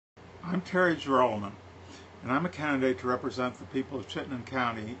I'm Terry Jeroloman, and I'm a candidate to represent the people of Chittenden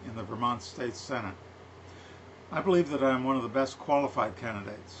County in the Vermont State Senate. I believe that I am one of the best qualified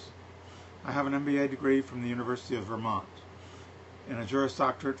candidates. I have an MBA degree from the University of Vermont and a Juris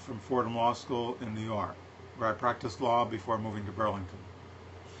Doctorate from Fordham Law School in New York, where I practiced law before moving to Burlington.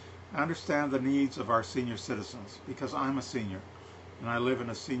 I understand the needs of our senior citizens because I'm a senior and I live in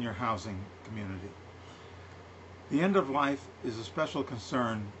a senior housing community. The end of life is a special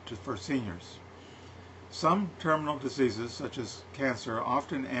concern for seniors. Some terminal diseases, such as cancer,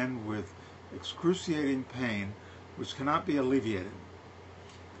 often end with excruciating pain which cannot be alleviated.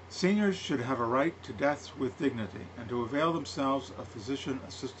 Seniors should have a right to death with dignity and to avail themselves of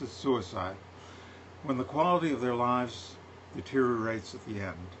physician-assisted suicide when the quality of their lives deteriorates at the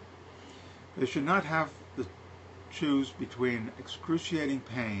end. They should not have to choose between excruciating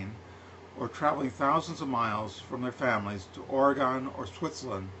pain or traveling thousands of miles from their families to Oregon or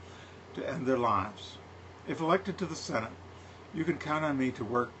Switzerland to end their lives. If elected to the Senate, you can count on me to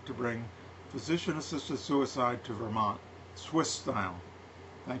work to bring physician-assisted suicide to Vermont, Swiss style.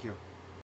 Thank you.